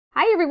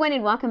Hi everyone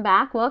and welcome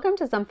back. Welcome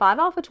to some 5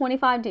 off of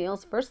 25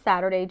 deals for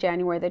Saturday,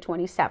 January the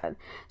 27th.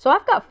 So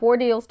I've got 4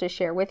 deals to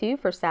share with you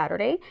for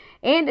Saturday.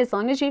 And as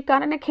long as you've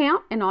got an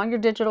account and all your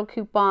digital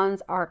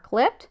coupons are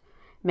clipped,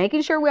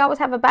 making sure we always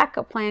have a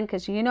backup plan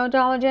because you know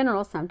Dollar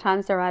General,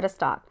 sometimes they're out of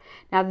stock.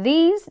 Now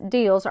these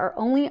deals are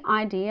only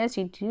ideas.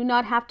 You do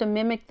not have to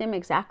mimic them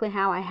exactly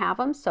how I have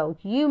them. So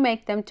you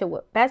make them to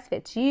what best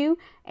fits you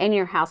and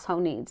your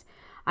household needs.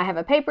 I have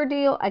a paper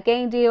deal, a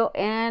game deal,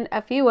 and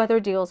a few other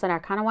deals that I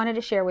kind of wanted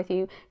to share with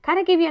you, kind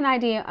of give you an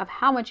idea of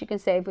how much you can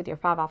save with your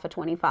 5 off of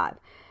 25.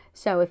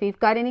 So if you've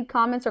got any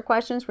comments or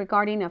questions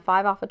regarding a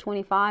 5 off of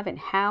 25 and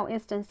how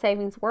instant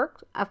savings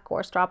work, of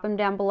course, drop them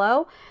down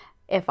below.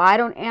 If I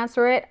don't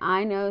answer it,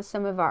 I know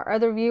some of our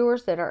other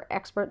viewers that are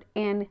expert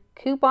in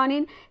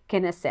couponing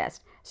can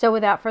assist. So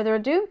without further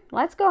ado,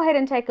 let's go ahead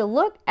and take a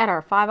look at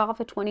our 5 off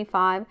of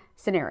 25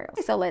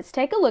 scenarios. So let's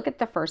take a look at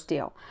the first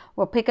deal.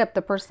 We'll pick up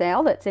the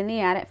Persil that's in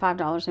the ad at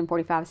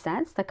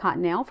 $5.45, the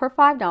Cottonelle for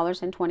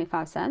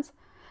 $5.25,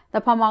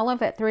 the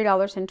Palmolive at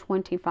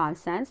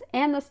 $3.25,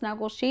 and the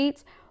Snuggle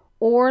Sheets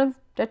or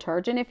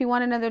detergent if you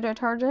want another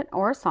detergent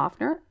or a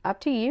softener,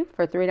 up to you,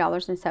 for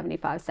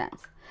 $3.75.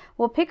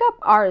 We'll pick up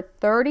our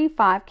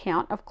 35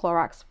 count of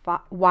Clorox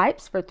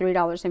wipes for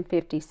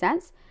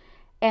 $3.50.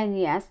 And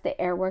yes, the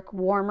Airwick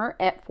warmer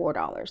at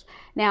 $4.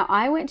 Now,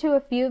 I went to a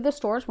few of the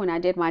stores when I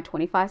did my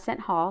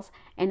 25-cent hauls,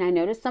 and I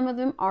noticed some of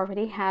them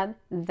already had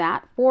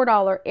that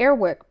 $4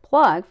 Airwick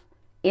plug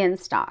in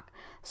stock.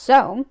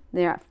 So,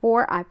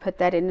 therefore, I put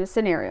that in the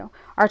scenario.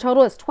 Our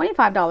total is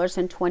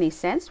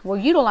 $25.20. We'll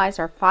utilize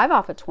our 5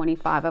 off of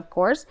 25, of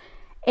course,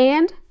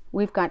 and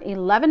we've got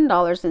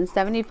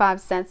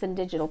 $11.75 in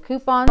digital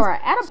coupons. So our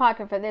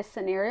out-of-pocket for this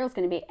scenario is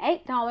going to be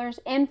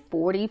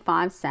 $8.45.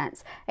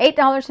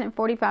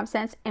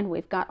 $8.45, and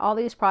we've got all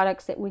these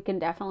products that we can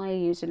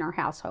definitely use in our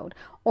household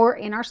or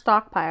in our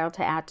stockpile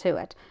to add to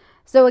it.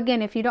 So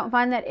again, if you don't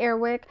find that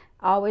Airwick,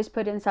 always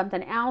put in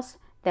something else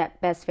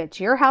that best fits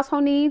your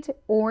household needs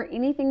or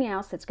anything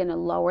else that's going to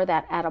lower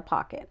that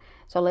out-of-pocket.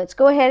 So let's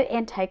go ahead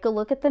and take a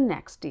look at the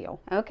next deal.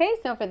 Okay,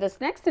 so for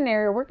this next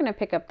scenario, we're going to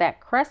pick up that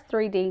Crest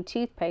 3D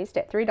toothpaste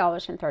at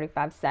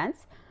 $3.35,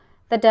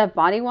 the Dove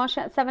body wash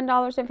at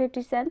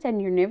 $7.50, and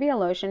your Nivea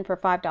lotion for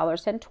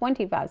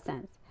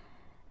 $5.25.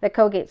 The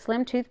Colgate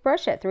Slim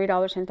toothbrush at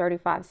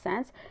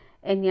 $3.35,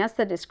 and yes,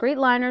 the discreet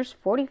liners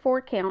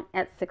 44 count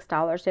at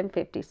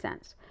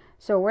 $6.50.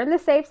 So we're in the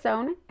safe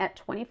zone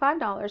at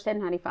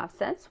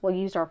 $25.95. We'll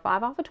use our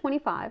 5 off of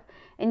 25,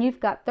 and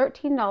you've got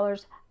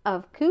 $13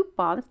 of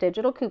coupons,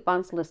 digital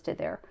coupons listed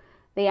there.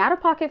 The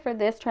out-of-pocket for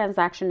this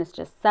transaction is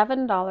just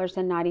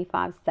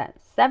 $7.95.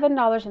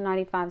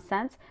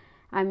 $7.95.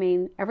 I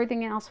mean,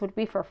 everything else would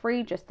be for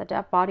free, just the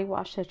Dove body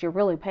wash that you're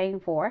really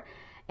paying for.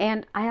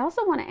 And I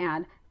also want to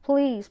add,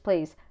 please,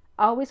 please,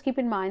 always keep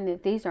in mind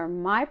that these are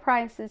my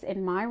prices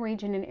in my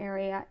region and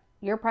area.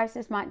 Your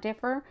prices might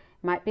differ,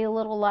 might be a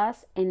little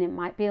less, and it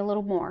might be a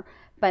little more.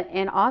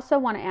 And also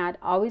want to add,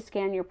 always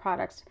scan your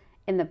products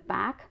in the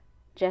back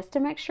just to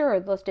make sure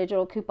those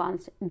digital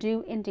coupons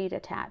do indeed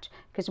attach,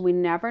 because we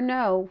never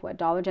know what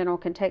Dollar General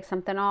can take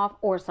something off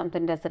or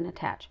something doesn't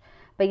attach.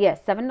 But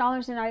yes,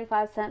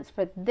 $7.95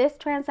 for this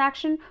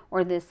transaction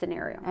or this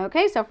scenario.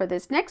 Okay, so for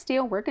this next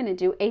deal, we're going to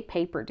do a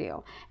paper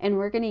deal, and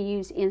we're going to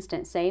use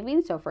instant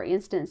savings. So for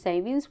instant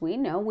savings, we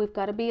know we've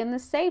got to be in the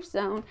safe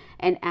zone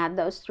and add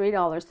those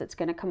 $3 that's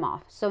going to come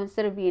off. So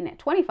instead of being at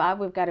 25,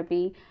 we've got to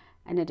be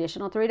an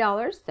additional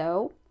 $3.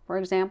 So for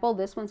example,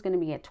 this one's going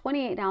to be a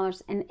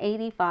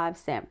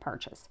 $28.85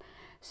 purchase.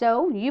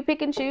 So you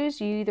pick and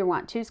choose. You either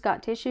want 2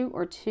 Scott tissue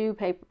or 2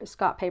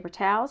 Scott paper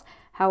towels.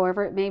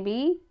 However it may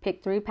be,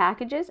 pick 3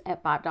 packages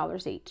at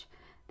 $5 each.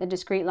 The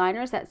discreet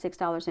liners at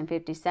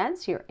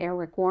 $6.50, your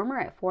Airwick warmer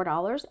at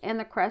 $4, and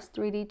the Crest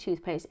 3D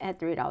toothpaste at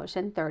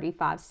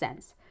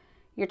 $3.35.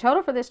 Your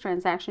total for this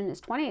transaction is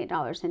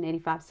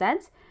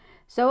 $28.85.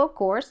 So of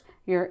course,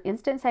 your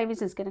instant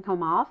savings is going to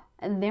come off,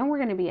 and then we're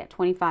going to be at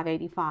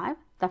 $25.85.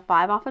 The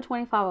 5 off of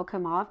 25 will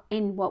come off,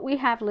 and what we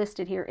have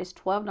listed here is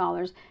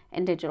 $12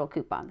 in digital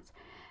coupons.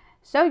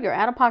 So your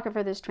out-of-pocket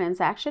for this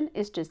transaction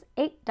is just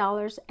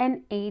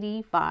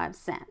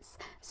 $8.85.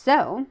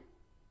 So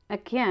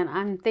again,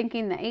 I'm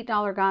thinking the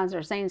 $8 guys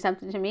are saying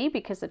something to me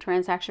because the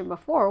transaction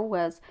before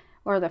was,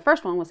 or the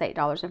first one was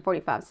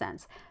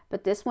 $8.45,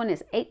 but this one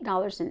is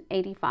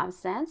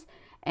 $8.85.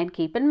 And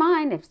keep in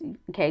mind, in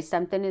case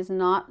something is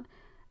not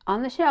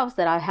on the shelves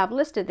that I have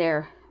listed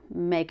there,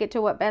 make it to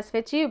what best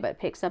fits you, but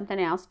pick something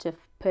else to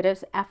put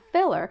as a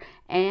filler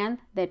and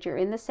that you're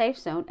in the safe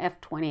zone of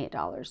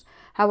 $28.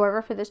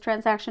 However, for this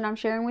transaction I'm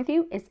sharing with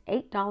you is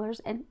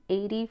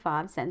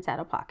 $8.85 out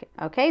of pocket.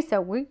 Okay, so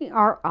we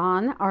are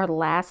on our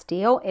last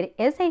deal. It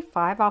is a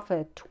 5 off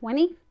of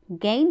 20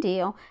 gain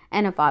deal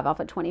and a 5 off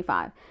of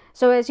 25.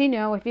 So as you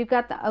know, if you've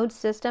got the old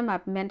system,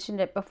 I've mentioned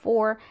it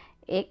before,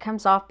 it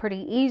comes off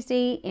pretty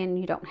easy and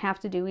you don't have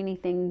to do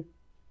anything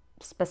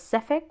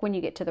specific when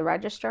you get to the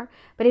register.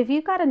 But if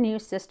you've got a new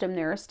system,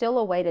 there is still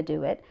a way to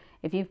do it.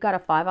 If you've got a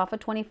 5 off of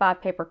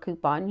 25 paper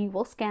coupon, you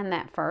will scan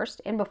that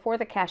first, and before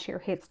the cashier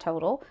hits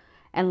total,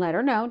 and let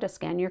her know to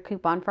scan your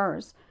coupon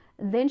first.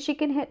 Then she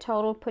can hit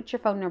total, put your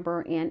phone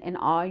number in, and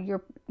all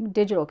your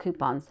digital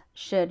coupons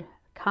should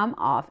come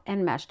off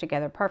and mesh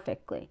together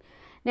perfectly.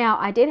 Now,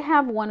 I did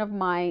have one of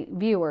my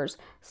viewers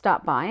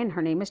stop by, and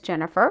her name is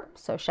Jennifer.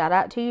 So shout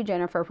out to you,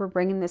 Jennifer, for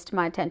bringing this to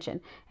my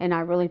attention, and I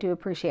really do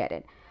appreciate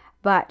it.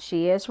 But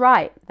she is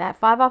right. That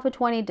 5 off of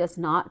 20 does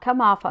not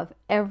come off of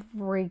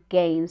every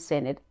gain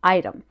scented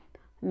item.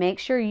 Make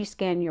sure you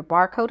scan your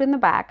barcode in the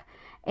back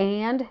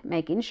and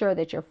making sure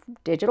that your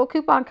digital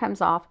coupon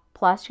comes off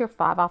plus your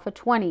 5 off of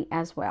 20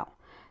 as well.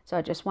 So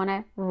I just want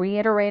to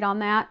reiterate on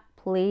that.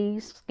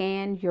 Please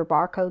scan your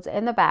barcodes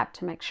in the back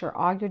to make sure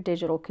all your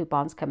digital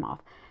coupons come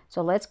off.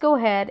 So let's go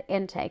ahead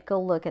and take a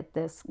look at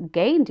this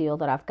gain deal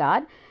that I've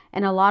got.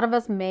 And a lot of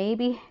us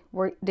maybe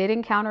did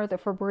encounter the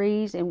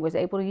Febreze and was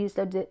able to use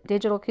the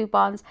digital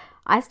coupons.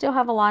 I still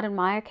have a lot in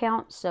my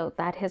account, so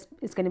that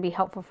is going to be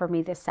helpful for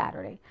me this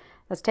Saturday.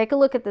 Let's take a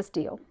look at this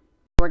deal.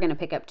 We're going to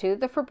pick up 2 of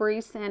the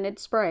Febreze scented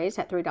sprays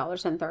at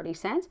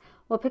 $3.30.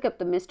 We'll pick up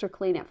the Mr.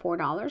 Clean at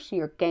 $4.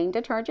 Your Gain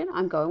detergent,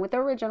 I'm going with the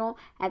original,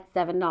 at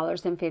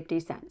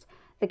 $7.50.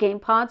 The Gain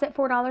pods at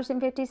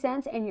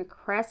 $4.50, and your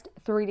Crest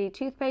 3D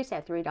toothpaste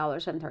at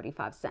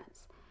 $3.35.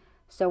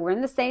 So we're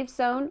in the safe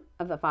zone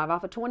of the 5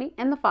 off of 20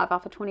 and the 5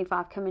 off of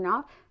 25 coming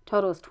off.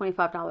 Total is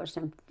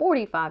 $25.45,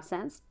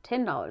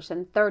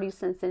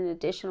 $10.30 in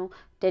additional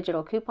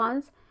digital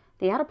coupons.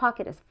 The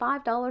out-of-pocket is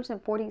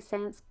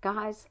 $5.40.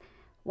 Guys,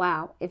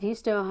 wow, if you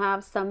still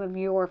have some of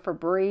your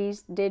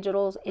Febreze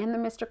digitals in the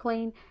Mr.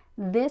 Clean,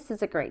 this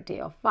is a great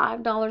deal.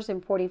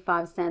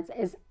 $5.45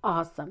 is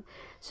awesome.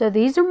 So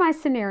these are my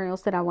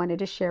scenarios that I wanted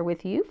to share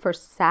with you for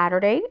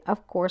Saturday.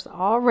 Of course,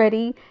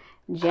 already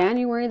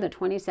January the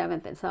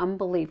 27th. It's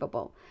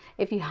unbelievable.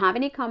 If you have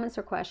any comments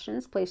or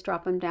questions, please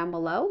drop them down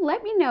below.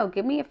 Let me know.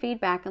 Give me a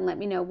feedback and let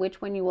me know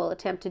which one you will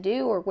attempt to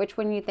do or which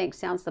one you think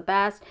sounds the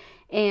best.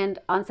 And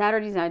on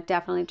Saturdays, I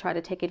definitely try to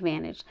take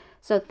advantage.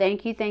 So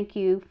thank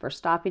you for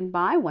stopping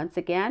by once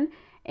again.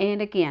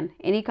 And again,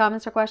 any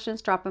comments or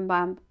questions, drop them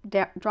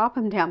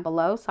down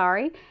below.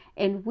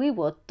 And we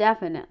will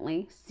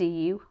definitely see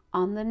you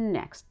on the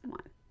next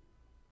one.